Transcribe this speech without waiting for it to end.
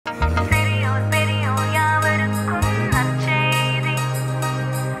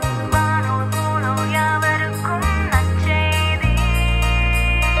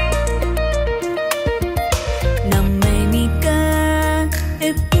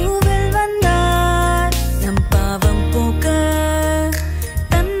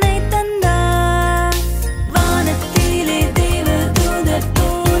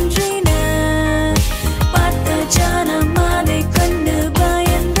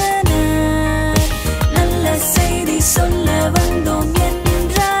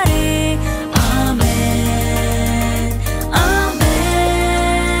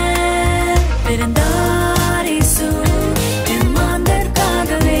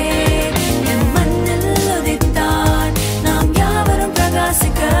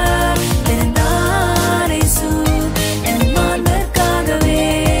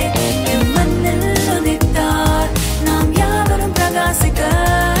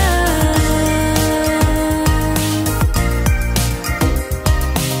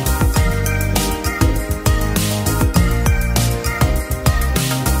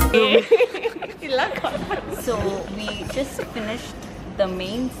the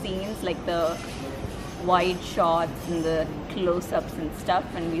main scenes, like the wide shots and the close-ups and stuff,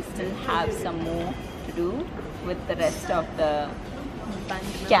 and we still have some more to do with the rest of the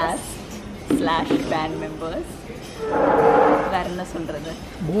cast/band members. வேற என்ன சொல்றது,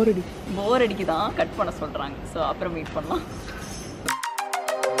 போர் அடிக்குதான், cut பண்ண சொல்றாங்க. So அப்புறம் meet பண்ணலாம்.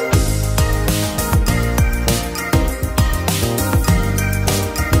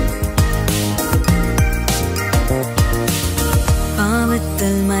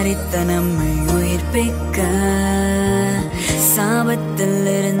 பாவத்தில் மறித்த நம்மை உயிர்ப்பிக்க, சாபத்தில்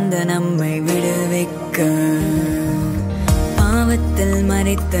இருந்த நம்மை விடுவிக்க. பாவத்தில்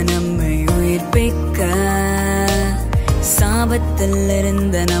மறித்த நம்மை உயிர்ப்பிக்க, சாபத்தில்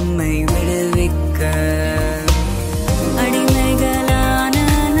இருந்த நம்மை விடுவிக்க. அடிமைகளான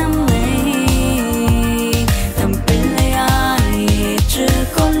நம்மை நம் பிள்ளையாய்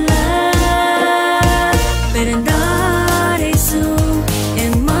ஏற்றுக்கொள்ள பிறந்தார் இயேசு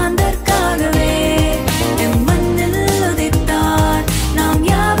எம் மாந்தர்க்காகவே. எம் மண்ணில் உதித்தார், நாம்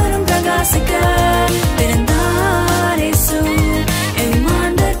யாவரும் பிரகாசிக்க. பிறந்தார் இயேசு எம்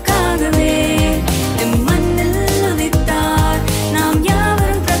மாந்தர்க்காகவே. எம் மண்ணில் உதித்தார், நாம்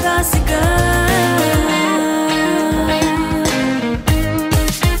யாவரும் பிரகாசிக்க.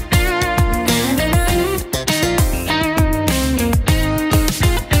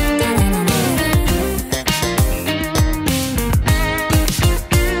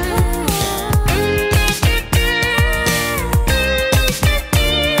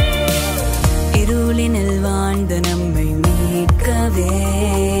 இருளினில் வாழ்ந்த நம்மை மீட்கவே,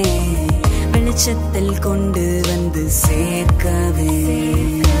 வெளிச்சத்தில் கொண்டு வந்து சேர்க்கவே.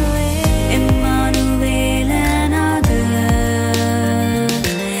 எம்மானுவேலனாக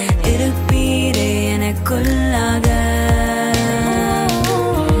இருப்பீரே எனக்குள்ளாக.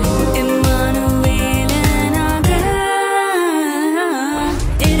 எம்மானுவேலனாக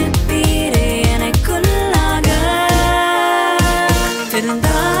இருப்பீரே எனக்குள்ளாக.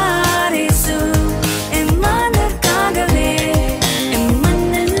 பிறந்தார் இயேசு எம் மாந்தர்க்காகவே. எம்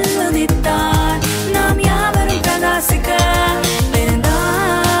மண்ணில் உதித்தார், நாம் யாவரும் பிரகாசிக்க.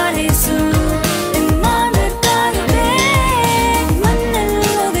 பிறந்தார் இயேசு எம் மாந்தர்க்காகவே. மண்ணில்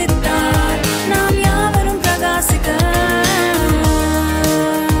உதித்தார், நாம் யாவரும் பிரகாசிக்க.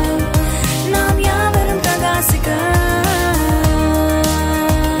 நாம் யாவரும் பிரகாசிக்க.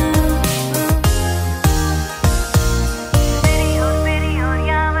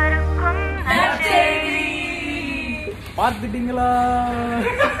 பார்த்துட்டீங்களா?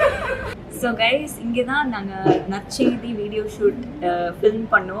 ஸோ கைஸ், இங்கே தான் நாங்கள் நற்செய்தி வீடியோ ஷூட் ஃபில்ம்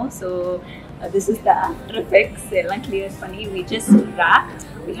பண்ணோம். So this is the after effects எல்லாம் கிளியர் பண்ணி we just wrapped.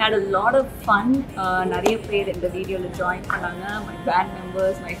 We had a lot of fun. நிறைய பேர் இந்த வீடியோவில் ஜாயின் பண்ணாங்க. My band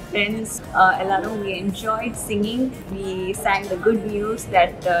members, my friends, எல்லாரும் we enjoyed singing. We sang the good news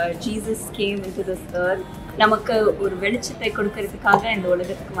that Jesus came into this earth. நமக்கு ஒரு வெளிச்சத்தை கொடுக்கறதுக்காக இந்த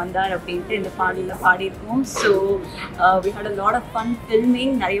உலகத்துக்கு வந்தார் அப்படின்ட்டு இந்த பாடலில் பாடியிருக்கோம். So we had a lot of fun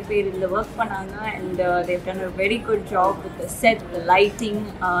filming. நிறைய பேர் இதில் ஒர்க் பண்ணாங்க and they've done a very good job with the set, the lighting,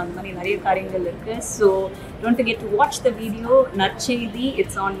 அந்த மாதிரி நிறைய காரியங்கள் இருக்குது. So don't forget to watch the video Narcheidhi.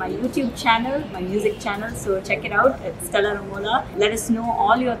 It's on my YouTube channel, my music channel. So check it out at Stella Ramola. Let us know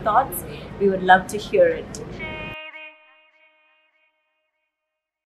all your thoughts. We would love to hear it.